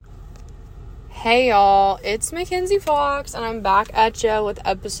Hey y'all, it's MaKenzi Fox, and I'm back at ya with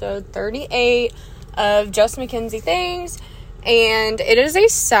episode 38 of Just MaKenzi Things, and it is a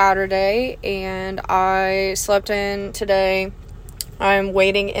Saturday, and I slept in today. I'm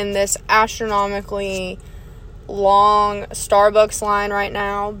waiting in this astronomically long Starbucks line right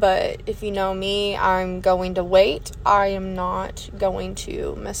now, but if you know me, I'm going to wait. I am not going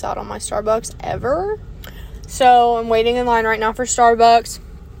to miss out on my Starbucks ever, so I'm waiting in line right now for Starbucks.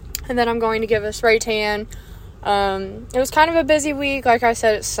 And then I'm going to give a spray tan. It was kind of a busy week. Like I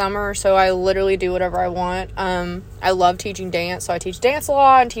said, it's summer, so I literally do whatever I want. I love teaching dance, so I teach dance a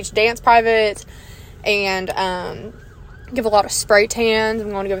lot and teach dance privates and give a lot of spray tans. I'm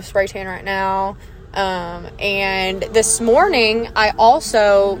going to give a spray tan right now. And this morning, I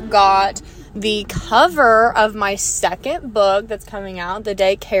also got the cover of my second book that's coming out, The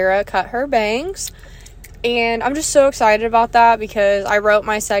Day Kara Cut Her Bangs. And I'm just so excited about that because I wrote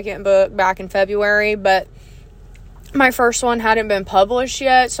my second book back in February, but my first one hadn't been published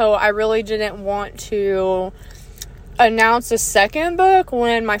yet, so I really didn't want to announce the second book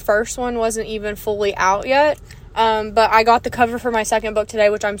when my first one wasn't even fully out yet. But I got the cover for my second book today,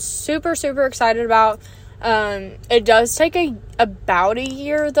 which I'm super, super excited about. It does take about a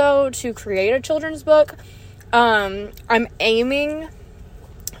year, though, to create a children's book. I'm aiming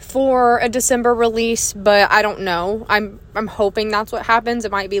for a December release, but I don't know. I'm hoping that's what happens.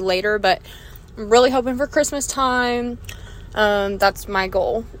 It might be later, but I'm really hoping for Christmas time. That's my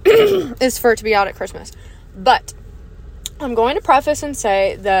goal, is for it to be out at Christmas. But I'm going to preface and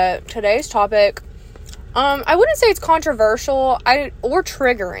say that today's topic, I wouldn't say it's controversial or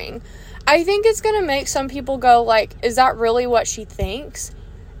triggering. I think it's going to make some people go like, is that really what she thinks?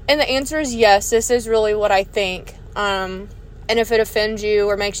 And the answer is yes, this is really what I think. And if it offends you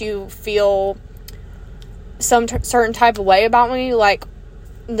or makes you feel some certain type of way about me, like,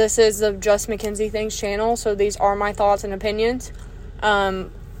 this is the Just MaKenzi Things channel, so these are my thoughts and opinions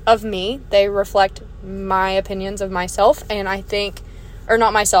of me. They reflect my opinions of myself, and I think, or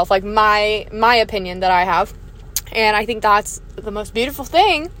not myself, like my opinion that I have. And I think that's the most beautiful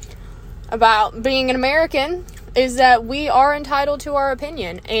thing about being an American, is that we are entitled to our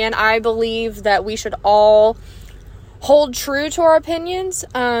opinion. And I believe that we should all hold true to our opinions,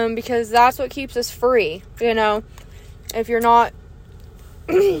 because that's what keeps us free. You know, if you're not,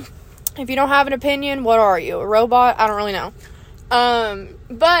 if you don't have an opinion, what are you, a robot? I don't really know.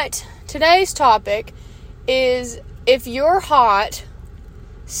 But today's topic is, if you're hot,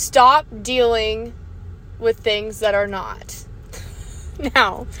 stop dealing with things that are not.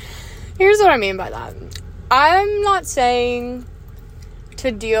 Now, here's what I mean by that. I'm not saying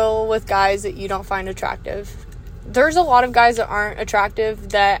to deal with guys that you don't find attractive. There's a lot of guys that aren't attractive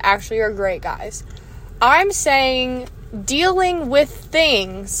that actually are great guys. I'm saying dealing with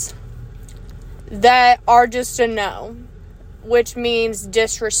things that are just a no, which means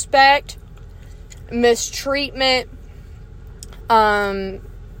disrespect, mistreatment,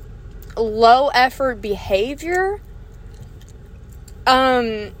 low effort behavior.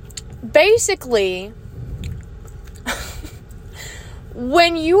 Basically,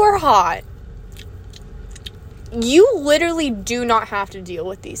 when you are hot, you literally do not have to deal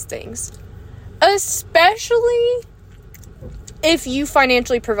with these things, especially if you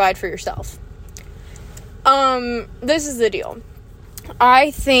financially provide for yourself. This is the deal.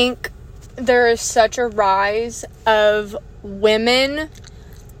 I think there is such a rise of women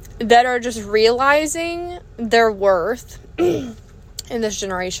that are just realizing their worth in this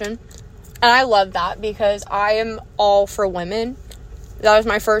generation. And I love that, because I am all for women. That was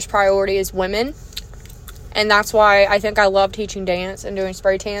my first priority, is women. And that's why I think I love teaching dance and doing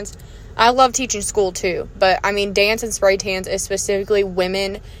spray tans. I love teaching school too, but I mean, dance and spray tans is specifically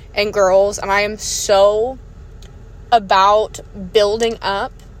women and girls, and I am so about building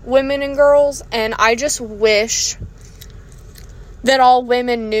up women and girls, and I just wish that all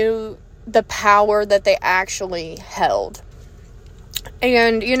women knew the power that they actually held.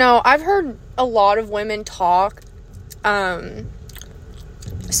 And, you know, I've heard a lot of women talk,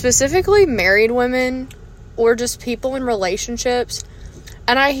 specifically married women, or just people in relationships,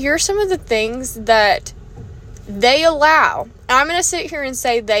 and I hear some of the things that they allow. I'm going to sit here and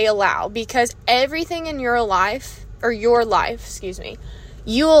say they allow, because everything in your life, you allowed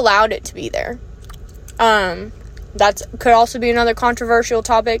it to be there. That could also be another controversial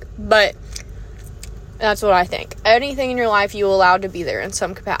topic, but that's what I think. Anything in your life you allowed to be there in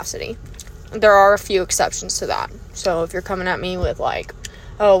some capacity. There are a few exceptions to that. So if you're coming at me with like,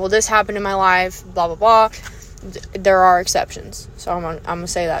 oh, well, this happened in my life, blah, blah, blah, there are exceptions. So I'm going to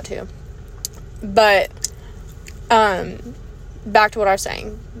say that too. But back to what I was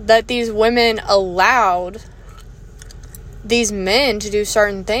saying. that these women allowed these men to do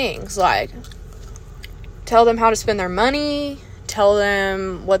certain things, like tell them how to spend their money, tell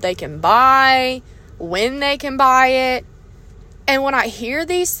them what they can buy, when they can buy it. And when I hear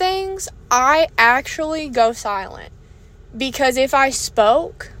these things, I actually go silent. Because if I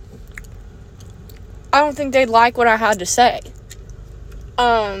spoke, I don't think they'd like what I had to say.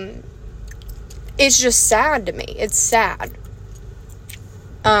 It's just sad to me. It's sad.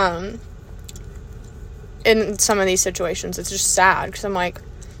 In some of these situations, it's just sad. Because I'm like,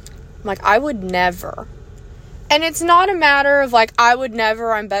 I would never. And it's not a matter of, like, I would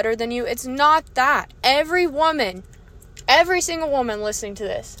never, I'm better than you. It's not that. Every woman, every single woman listening to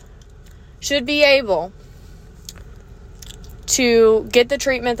this should be able to get the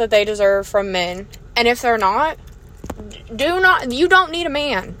treatment that they deserve from men. And if they're not, you don't need a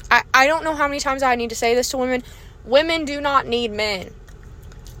man. I don't know how many times I need to say this to women. Women do not need men.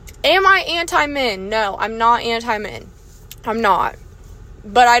 Am I anti-men? No, I'm not anti-men. I'm not.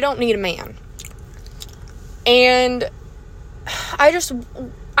 But I don't need a man. And I just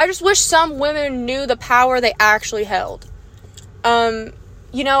wish some women knew the power they actually held. I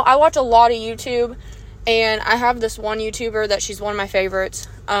watch a lot of YouTube, and I have this one YouTuber that she's one of my favorites.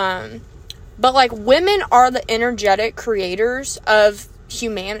 But, like, women are the energetic creators of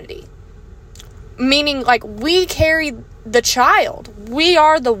humanity. Meaning, like, we carry the child. We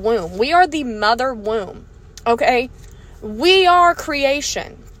are the womb. We are the mother womb. Okay? We are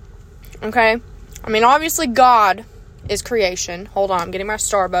creation. Okay? I mean, obviously, God is creation. Hold on, I'm getting my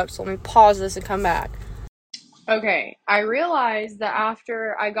Starbucks. Let me pause this and come back. Okay, I realized that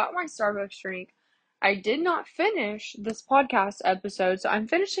after I got my Starbucks drink, I did not finish this podcast episode, so I'm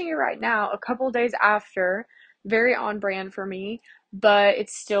finishing it right now, a couple days after. Very on brand for me, but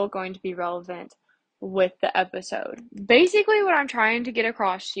it's still going to be relevant with the episode. Basically, what I'm trying to get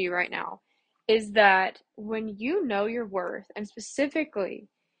across to you right now is that when you know your worth, and specifically,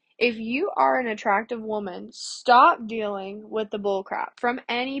 if you are an attractive woman, stop dealing with the bullcrap from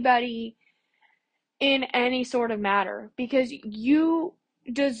anybody in any sort of matter, because you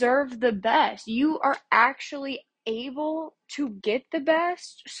deserve the best. You are actually able to get the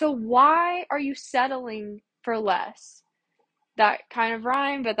best. So why are you settling for less? That kind of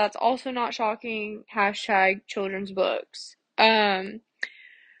rhyme, but that's also not shocking. Hashtag children's books.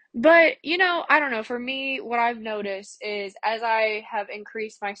 But, I don't know. For me, what I've noticed is as I have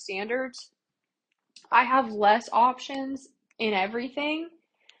increased my standards, I have less options in everything,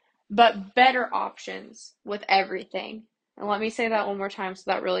 but better options with everything. And let me say that one more time so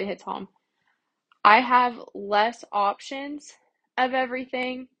that really hits home. I have less options of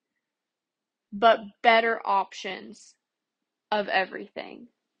everything, but better options of everything.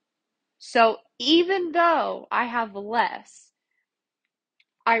 So even though I have less,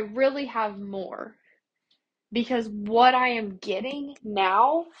 I really have more. Because what I am getting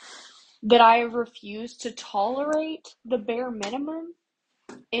now that I have refused to tolerate the bare minimum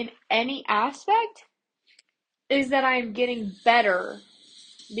in any aspect is that I am getting better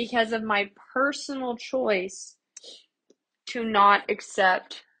because of my personal choice to not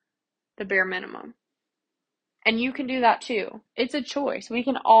accept the bare minimum. And you can do that too. It's a choice. We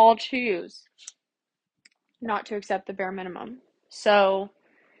can all choose not to accept the bare minimum. So,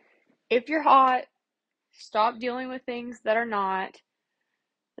 if you're hot, stop dealing with things that are not.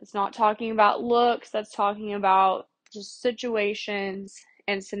 It's not talking about looks, that's talking about just situations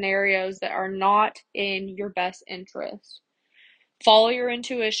and scenarios that are not in your best interest. Follow your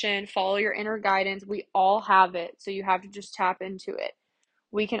intuition, follow your inner guidance. We all have it, so you have to just tap into it.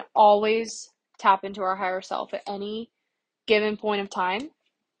 We can always tap into our higher self at any given point of time.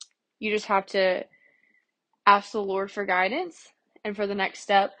 You just have to ask the Lord for guidance and for the next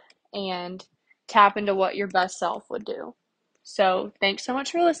step and tap into what your best self would do. So, thanks so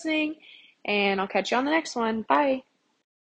much for listening, and I'll catch you on the next one. Bye.